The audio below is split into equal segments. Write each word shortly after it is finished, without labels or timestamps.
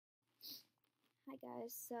Hi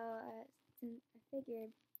guys, so since I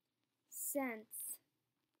figured since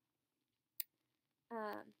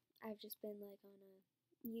I've just been like on a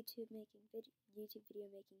YouTube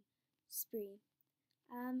video making spree,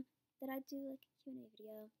 that I'd do like a Q&A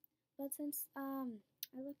video. But since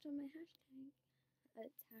I looked on my hashtag,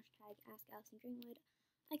 it's hashtag Ask Allison Greenwood,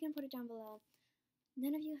 I can put it down below.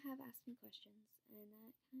 None of you have asked me questions, and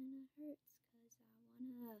that kind of hurts because I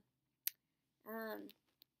wanna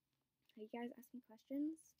have you guys asked me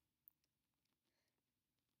questions?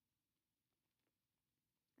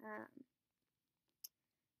 Um,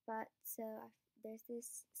 But so there's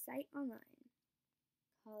this site online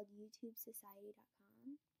called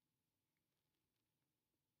YouTubeSociety.com.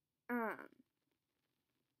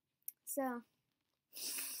 So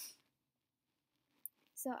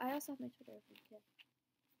I also have my Twitter open too,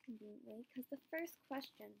 conveniently, because the first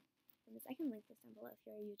question from this, I can link this down below if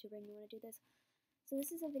you're a YouTuber and you want to do this. So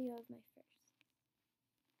this is a video of my first.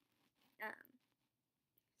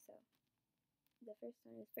 So the first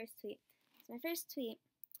one is first tweet. So my first tweet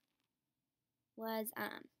was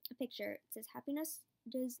a picture. It says, "Happiness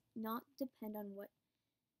does not depend on what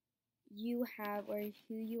you have or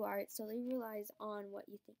who you are. It solely relies on what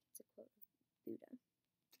you think." It's a quote of Buddha,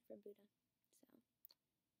 from Buddha.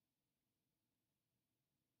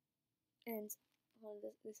 And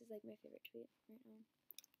this is like my favorite tweet right now,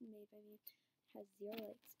 made by me. It has 0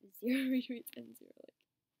 likes, 0 retweets, and 0 like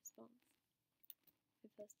response. I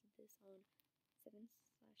posted this on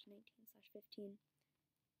 7/19/15. It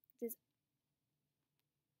says,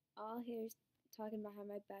 "All haters talking behind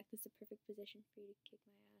my back. This is a perfect position for you to kick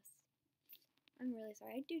my ass." I'm really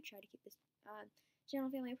sorry. I do try to keep this channel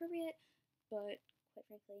family appropriate, but quite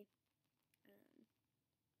frankly, yeah.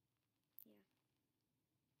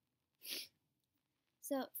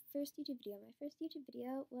 So first YouTube video. My first YouTube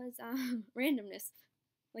video was randomness.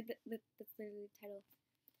 Like that's literally the title.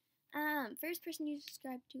 First person you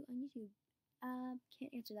subscribe to on YouTube.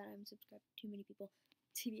 Can't answer that. I'm subscribed to too many people.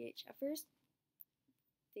 TBH. At first,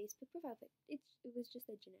 Facebook profile pic. It was just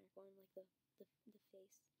a generic one, like the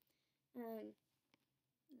face. Facebook.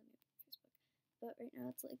 But right now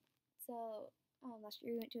it's like so. Last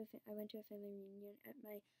year I went to a family reunion at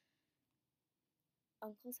my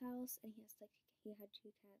uncle's house, and he had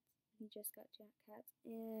 2 cats. He just got 2 cats,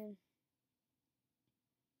 and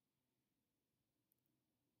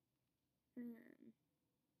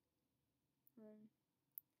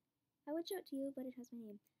I would show it to you, but it has my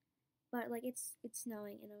name. But like it's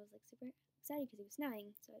snowing, and I was like super excited because it was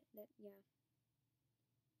snowing. So that yeah.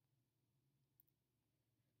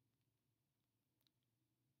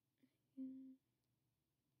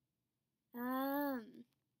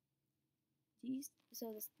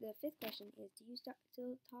 The 5th question is, do you still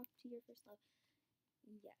talk to your first love?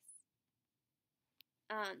 Yes.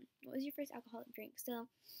 What was your first alcoholic drink? So,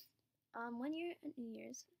 one year at New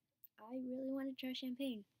Year's, I really wanted to try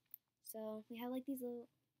champagne. So we had like these little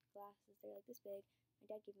glasses. They're like this big. My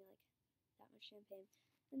dad gave me like that much champagne,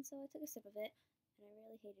 and so I took a sip of it, and I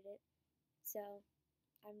really hated it. So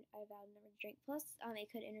I vowed never to drink. Plus, it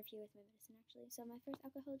could interfere with my medicine actually. So my first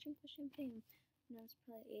alcoholic drink was champagne when I was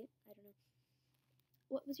probably 8. I don't know.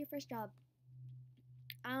 What was your first job?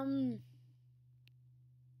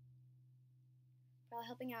 Probably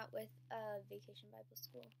helping out with Vacation Bible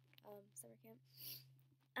School, summer camp.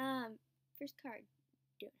 First car,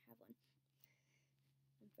 don't have one.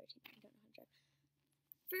 I'm 14. I don't know how to drive.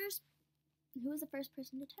 Who was the first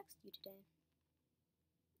person to text you today?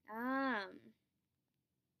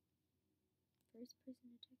 First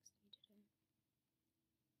person to text me today.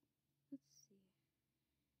 Let's see.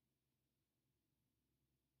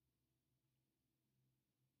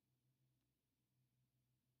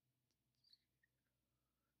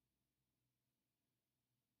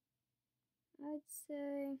 I'd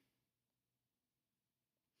say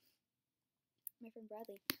my friend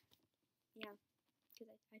Bradley. Yeah, because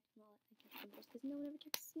I text him first because no one ever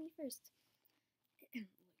texts me first. Lucas,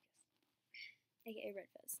 aka Red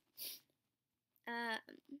Fez.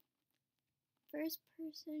 First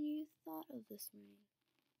person you thought of this morning?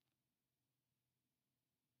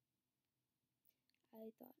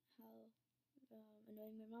 I thought how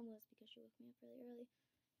annoying my mom was because she woke me up really early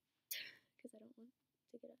because I don't want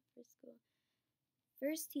to get up for school.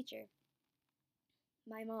 First teacher,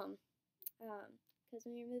 my mom. Because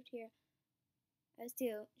when we moved here, I was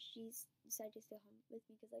 2. She decided to stay home with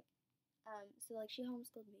me because so like she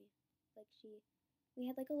homeschooled me. Like we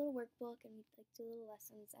had like a little workbook and we like do little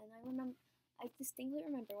lessons. And I distinctly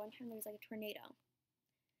remember one time there was like a tornado,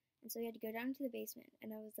 and so we had to go down to the basement.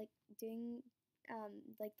 And I was like doing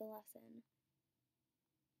like the lesson,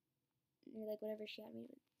 or like whatever she had me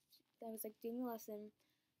I was like doing a lesson,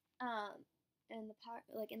 and the power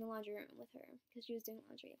like in the laundry room with her because she was doing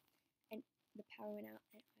laundry, and the power went out,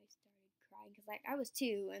 and I started crying because like I was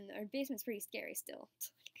 2, and our basement's pretty scary still.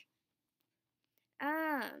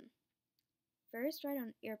 First ride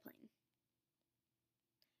on airplane.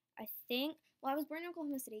 I think. Well, I was born in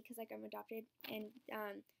Oklahoma City because like I'm adopted, and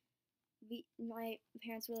my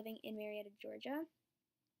parents were living in Marietta, Georgia.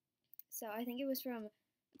 So I think it was from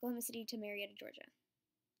Oklahoma City to Marietta, Georgia.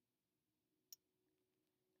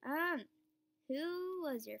 Who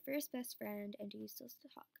was your first best friend, and do you still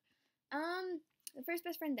talk? The first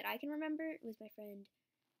best friend that I can remember was my friend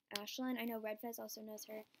Ashlyn. I know Redfez also knows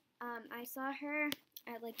her. I saw her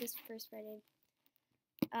at like this first Friday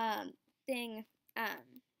thing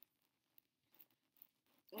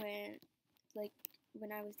when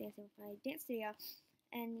I was dancing with my dance studio,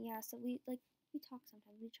 and yeah, so we talk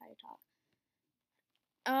sometimes. We try to talk.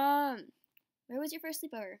 Where was your first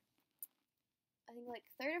sleepover? I think like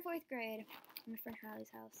 3rd or 4th grade, at my friend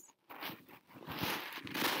Hallie's house.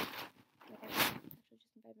 Like I actually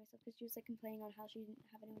just invited myself because she was like complaining on how she didn't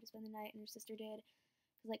have anyone to spend the night, and her sister did.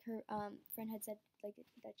 Cause like her friend had said like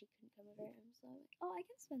that she couldn't come over, and so I was like, oh, I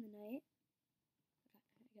can spend the night.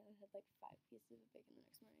 I had like 5 pieces of bacon the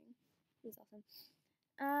next morning. It was awesome.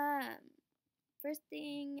 First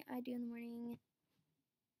thing I do in the morning,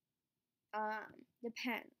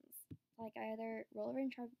 depends. Like I either roll over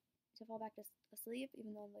and try to fall back to asleep,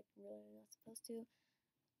 even though I'm like really not supposed to.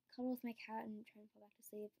 Cuddle with my cat and try and fall back to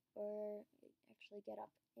sleep, or actually get up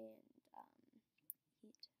and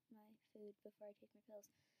eat my food before I take my pills.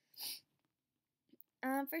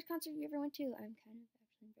 First concert you ever went to? I'm kind of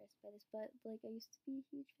actually embarrassed by this, but like I used to be a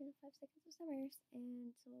huge fan of 5 Seconds of Summers,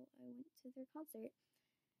 and so I went to their concert.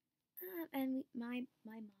 And my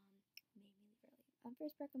mom made me leave early.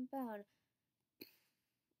 First broken bone.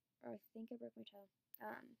 Or I think I broke my toe.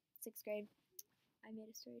 6th grade. I made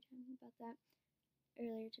a story time about that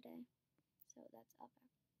earlier today, so that's up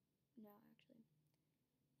now actually.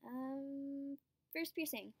 First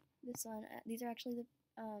piercing. This one. These are actually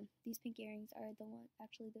these pink earrings are the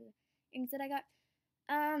earrings that I got.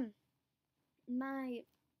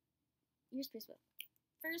 You're supposed to.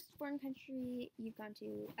 First foreign country you've gone to.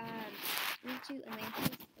 We went to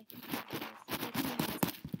Atlantis, I think it was,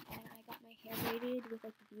 and I got my hair braided with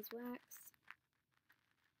like the beeswax.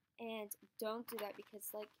 And don't do that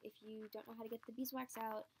because like if you don't know how to get the beeswax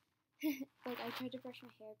out, like I tried to brush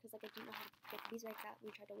my hair because like I didn't know how to get the beeswax out.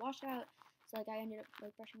 We tried to wash it out, so like I ended up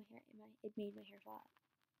like brushing my hair and it made my hair fall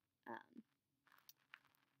out.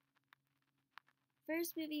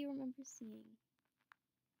 First movie you remember seeing?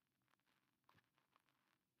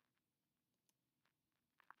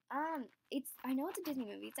 I know it's a Disney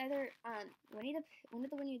movie. It's either one of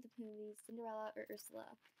the Winnie the Pooh movies, Cinderella or Ursula.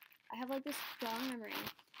 I have like this strong memory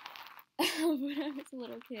of when I was a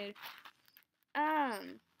little kid.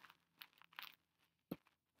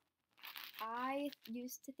 I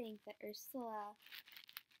used to think that Ursula.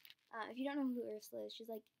 If you don't know who Ursula is, she's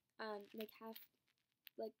like half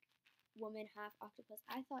like woman, half octopus.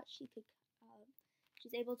 I thought she could.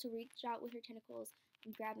 She's able to reach out with her tentacles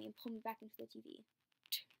and grab me and pull me back into the TV.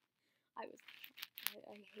 I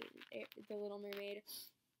hated The Little Mermaid.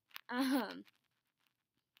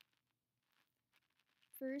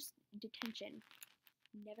 First detention.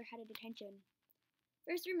 Never had a detention.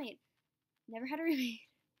 First roommate. Never had a roommate.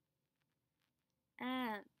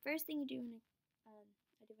 First thing you do when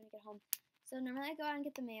I do when I get home. So normally I go out and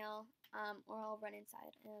get the mail, or I'll run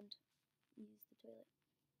inside and use the toilet.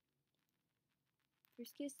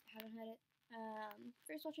 First kiss. Haven't had it.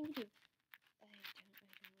 First watching YouTube. I don't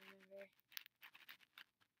remember.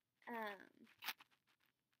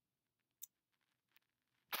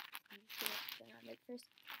 Like first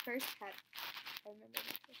pet. I remember my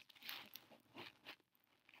first pet.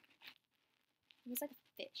 It was like a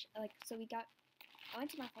fish. Like so I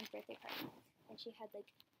went to my friend's birthday party and she had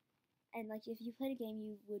like if you played a game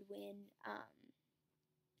you would win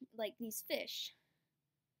like these fish.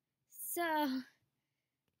 So I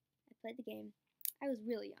played the game. I was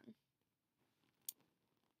really young.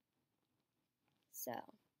 So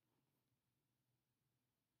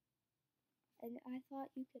and I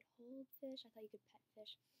thought you could hold fish. I thought you could pet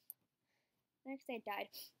fish. The next day it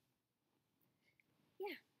died.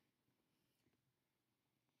 Yeah.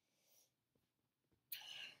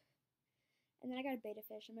 And then I got a betta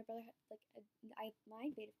fish, and my brother had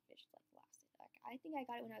my betta fish lasted. Like I think I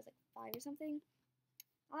got it when I was like 5 or something.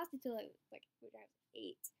 I lasted till like when I was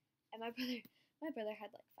 8, and my brother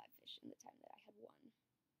had like 5 fish in the time that I had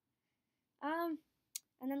 1.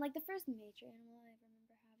 And then like the first major animal I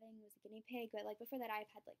remember having was a guinea pig, but like before that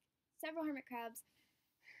I've had like several hermit crabs.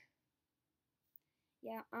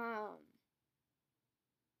 Yeah, let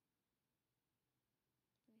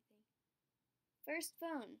me think. First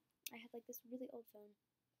phone. I had like this really old phone.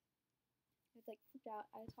 It like flipped out.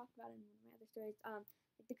 I talked about it in one of my other stories.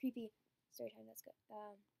 Like the creepy story time that's good.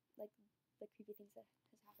 Like the creepy things that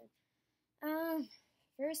has happened. Um,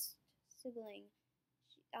 First sibling.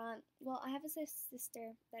 Well, I have a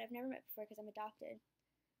sister that I've never met before because I'm adopted.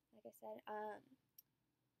 Like I said,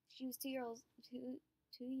 she was 2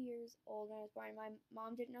 years old when I was born. My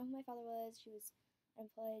mom didn't know who my father was. She was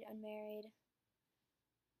unemployed, unmarried.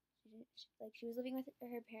 She was living with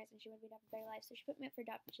her parents, and she wanted me to have a better life, so she put me up for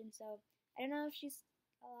adoption. So I don't know if she's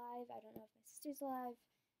alive. I don't know if my sister's alive.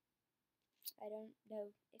 I don't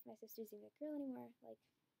know if my sister's even a girl anymore.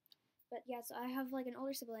 But yeah. So I have like an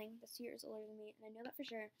older sibling that's 2 years older than me, and I know that for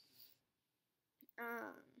sure.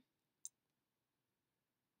 Um,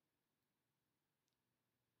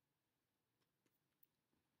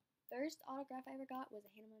 First autograph I ever got was a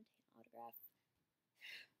Hannah Montana autograph,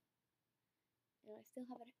 and I still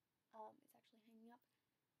have it. It's actually hanging up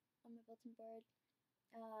on my bulletin board.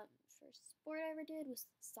 First sport I ever did was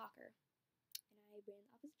soccer, and I ran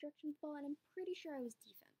the opposite direction of the ball, and I'm pretty sure I was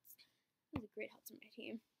defense. I was a great help to my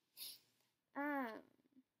team. Um,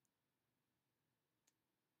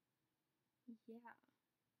 yeah.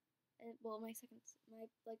 And well, my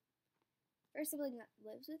like first sibling that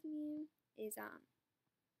lives with me is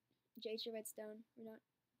Jaja Redstone. We're not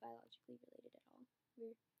biologically related at all.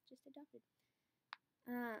 We're just adopted.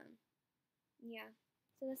 Um, yeah.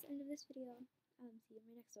 So that's the end of this video. See you in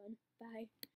my next one. Bye.